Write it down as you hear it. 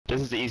This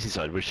is the easy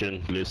side. We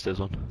shouldn't lose this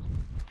one.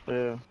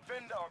 Yeah.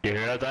 You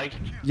hear that, Egg?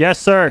 Yes,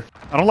 sir.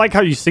 I don't like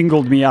how you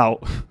singled me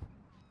out.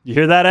 You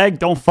hear that, Egg?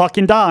 Don't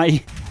fucking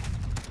die.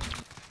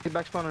 Get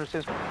back spawn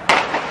assist.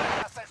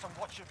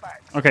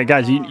 Okay,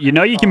 guys, you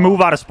know you can move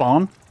out of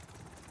spawn,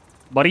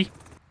 buddy.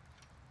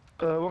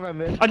 One guy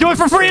mid. I do it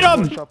for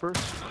freedom!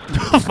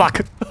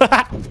 Fuck.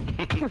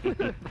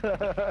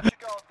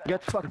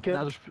 Get fucked,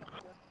 kid.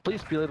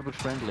 Please be a little bit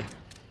friendly.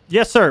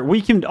 Yes, sir.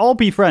 We can all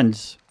be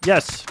friends.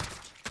 Yes.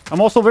 I'm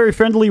also very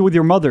friendly with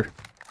your mother.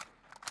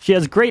 She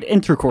has great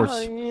intercourse.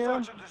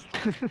 Yeah.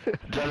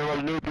 General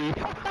newbie.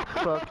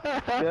 Fuck.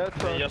 Yeah, it's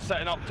fine. You're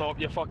sitting up top,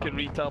 you fucking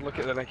retard, look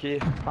at the Nicky.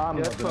 Yeah,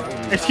 it's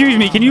fine. Excuse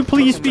me, can you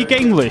please speak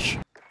English?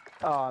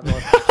 Oh, no.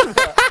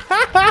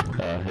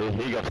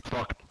 He got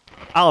fucked.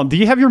 Alan, do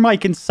you have your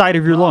mic inside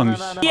of your lungs?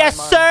 No, Yes,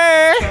 mine.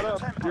 sir! Shut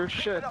up. You're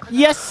shit.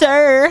 Yes,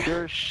 sir!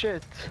 You're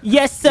shit.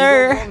 Yes, You got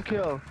sir! one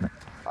kill.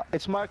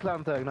 It's my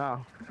clan tag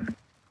now.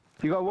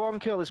 You got one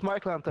kill, it's my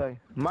clan tag.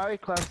 My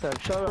clan tag.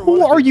 Shut up.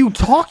 Who are you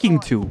talking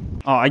to?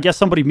 Oh, I guess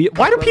somebody mute.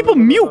 Why do people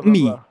mute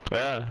me?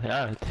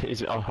 Yeah,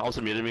 he's also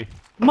muted me.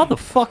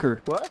 Motherfucker.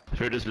 What?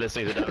 We're just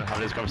listening to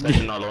have this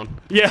conversation alone.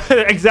 Yeah,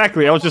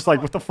 exactly. I was just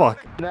like, what the fuck?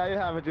 Now you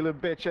have it, you little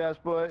bitch ass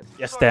boy.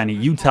 Yes, Danny,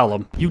 you tell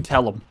him. You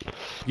tell him.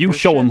 You You're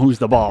show him shit. who's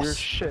the You're boss.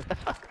 shit.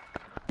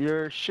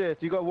 You're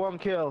shit. You got one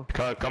kill.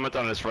 Comment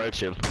on his right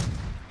shield.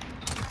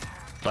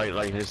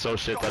 Like he's so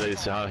shit that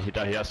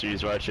he has to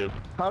use right shield.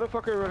 How the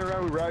fuck are you running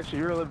around with Rachi?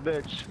 You're a little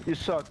bitch. You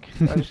suck.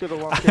 I just got a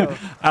one kill.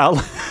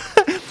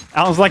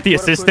 Alan's like the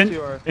What a pussy assistant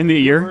you are. in the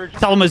ear.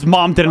 Tell him his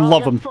mom didn't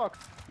love Get him.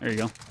 fucked. There you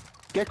go.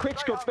 Get quick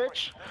scope,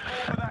 bitch.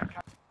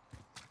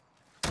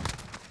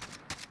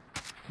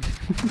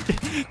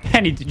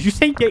 Danny, did you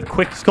say get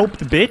quick scoped,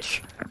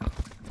 bitch?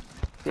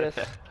 Yes.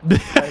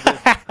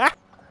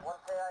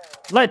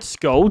 Let's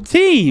go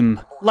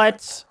team.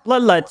 Let's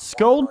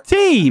go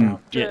team.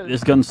 Yeah,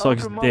 this gun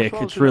sucks dick.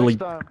 It's really,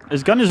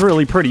 this gun is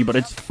really pretty, but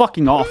it's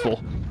fucking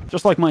awful.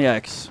 Just like my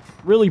ex.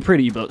 Really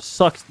pretty, but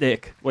sucks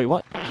dick. Wait,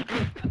 what?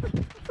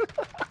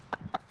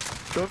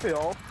 Don't they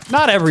all?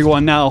 Not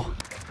everyone now.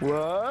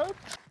 What?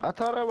 I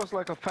thought that was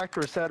like a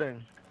factory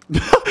setting.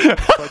 Like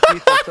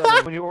default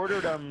setting. When you order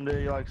them,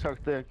 they like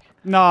suck dick.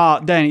 Nah,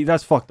 Danny,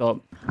 that's fucked up.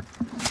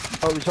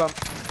 Oh, we saw.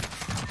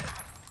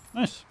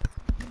 Nice.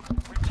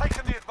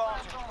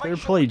 Fair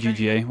play,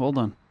 GGA. Well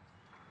done.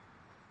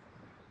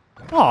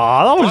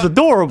 Aw, that was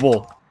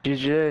adorable.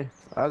 GGA.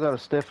 I got a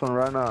stiff one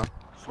right now.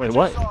 Wait,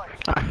 what?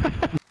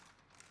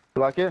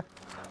 You like it?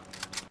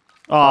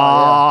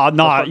 Aw, yeah.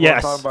 nah, That's what I'm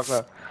yes. talking about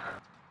that.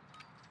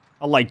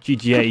 I like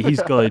GGA.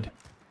 He's good.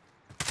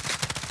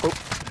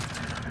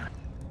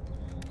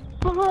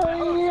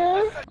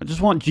 I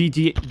just want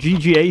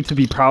GGA to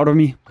be proud of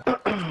me.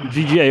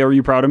 GGA, are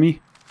you proud of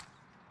me?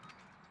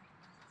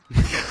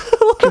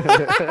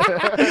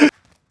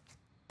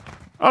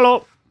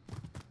 Hello.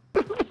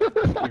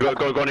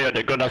 Go near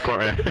there, go in that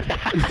corner.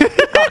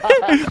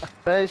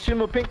 Hey,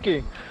 Sumo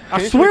Pinky.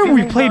 I swear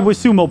we played with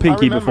Sumo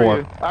Pinky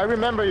before. I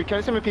remember you. Can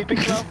you send me feet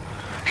pics now?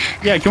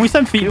 Yeah, can we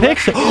send feet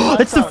pics?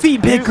 It's the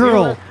feet pic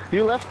girl.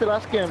 You left the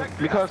last game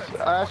because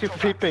I asked you for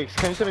feet pics.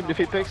 Can you send me the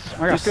feet pics?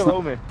 I You still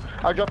owe me.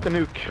 I dropped the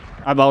nuke.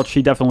 I vouch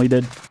she definitely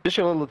did. Just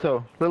your little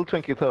toe. Little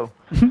twinkie toe.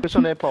 Just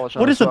some nail polish on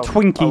What it is a as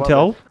well. Twinkie I love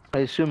toe? it.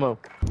 Hey, Sumo.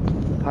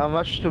 How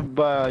much to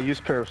buy a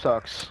used pair of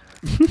socks?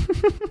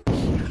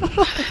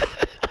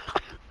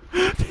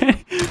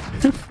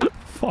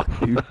 Fuck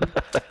you.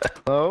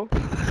 Oh?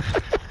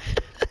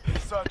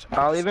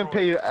 I'll even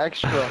pay you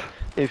extra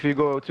if you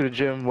go to the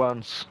gym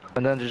once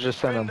and then you just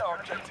send them.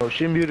 Oh,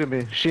 she muted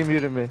me. She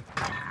muted me.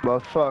 But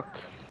fuck.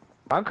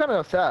 I'm kind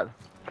of sad.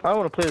 I don't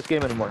want to play this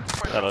game anymore.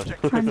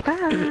 I'm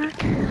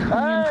back.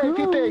 Hey,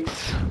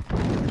 P-Pigs!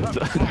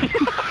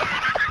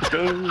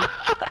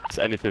 It's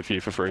anything for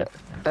you for free.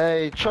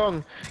 Hey,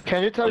 Chung,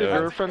 can you tell your Yeah.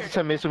 girlfriend to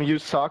send me some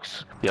used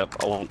socks? Yep,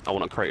 I want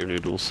to create your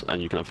noodles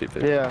and you can have feet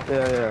pics.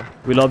 Yeah.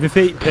 We love your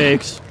feet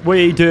pics.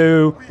 We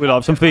do. We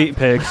love some feet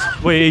pics.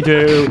 We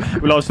do.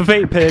 We love some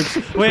feet pics.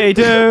 We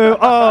do.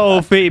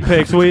 Oh, feet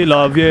pics. We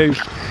love you.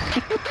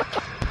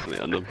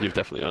 You've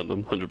definitely earned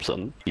them,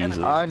 100%.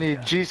 Easy. I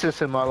need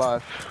Jesus in my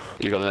life.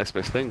 You got the next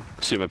best thing.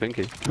 Sumo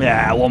Pinky.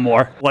 Yeah, one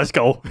more. Let's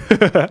go.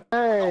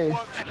 Hey,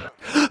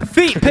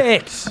 Feet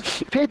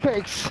pics.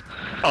 P-Pigs!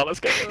 Oh, let's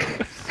go.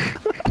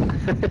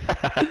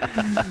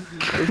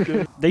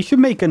 They should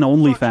make an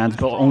OnlyFans,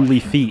 but only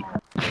feet.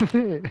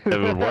 It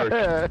would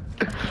work.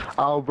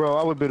 Oh, bro,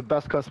 I would be the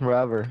best customer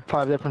ever.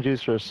 5 different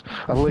juicers,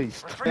 at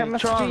least.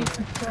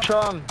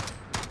 Chung,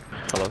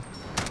 Hello.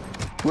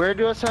 where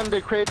do I send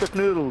the crate of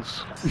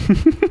noodles?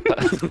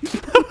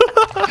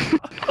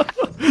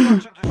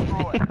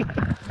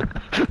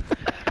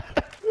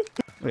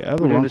 Wait, I have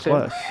the wrong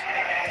class.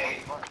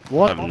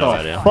 What I have no the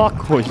idea.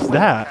 fuck was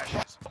that?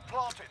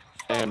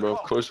 And bro,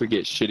 of course we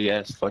get shitty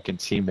ass fucking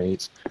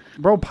teammates.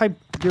 Bro, pipe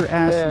your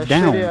ass Yeah,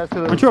 down. shitty ass to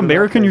the- Aren't you to the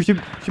American? You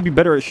left. should be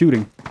better at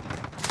shooting.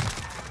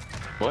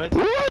 What?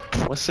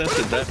 What sense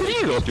did that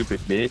make, you stupid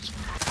bitch?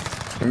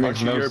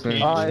 Aren't you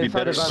European? Ah, You should be inside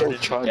better advantage.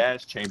 search your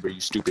gas chamber,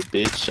 you stupid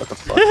bitch. Shut the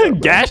fuck up, bro.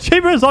 Gas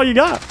chamber is all you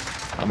got.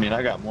 I mean,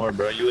 I got more,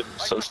 bro. You live in a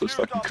socialist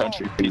fucking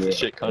country. Piece of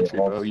shit country,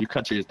 bro. Your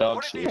country is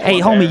dog shit. Hey,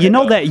 homie, you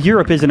know that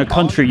Europe isn't a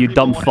country, you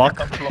dumb fuck.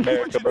 Come to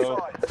America, bro.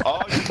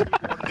 All you people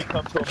wanted to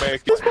come to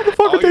America. This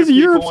motherfucker thinks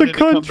Europe's a Come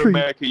to country.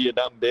 America, you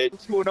dumb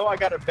bitch. You know I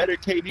got a better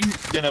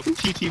KD than a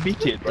TTV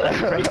kid, bro.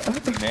 That's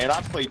crazy, man.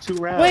 I played 2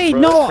 rounds, Wait,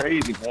 bro. no. That's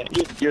crazy, man.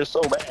 You're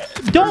so bad.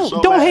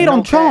 Don't hate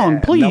on Chong,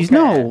 please,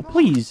 no,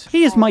 please.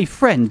 He is my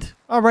friend.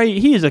 All right,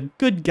 he is a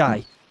good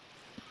guy.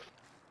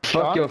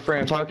 Fuck your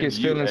friend, fuck his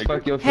feelings,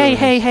 fuck your feelings.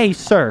 Hey,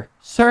 sir.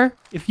 Sir,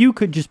 if you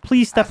could just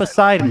please step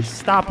aside and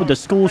stop with the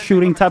school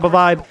shooting type of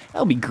vibe,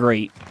 that'll be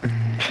great.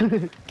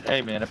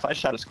 Hey, man, if I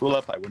shot a school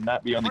up, I would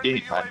not be on the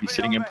game. I'd be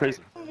sitting in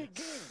prison.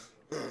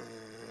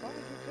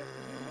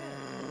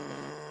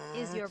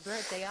 Is your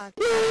birthday on?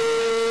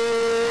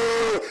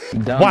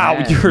 Wow,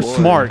 you're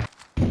smart.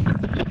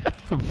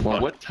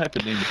 What type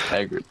of name is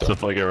Tiger? To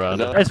fuck around.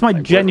 That's my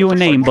genuine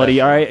name,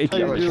 buddy, alright?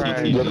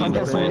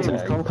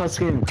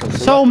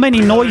 So many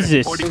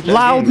noises.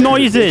 Loud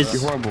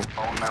noises.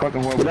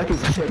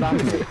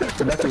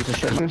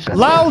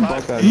 Loud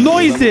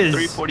noises.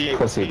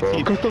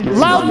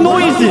 Loud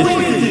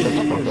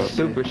noises.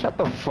 Super, shut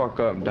the fuck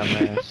up,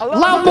 dumbass.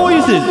 Loud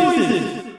noises.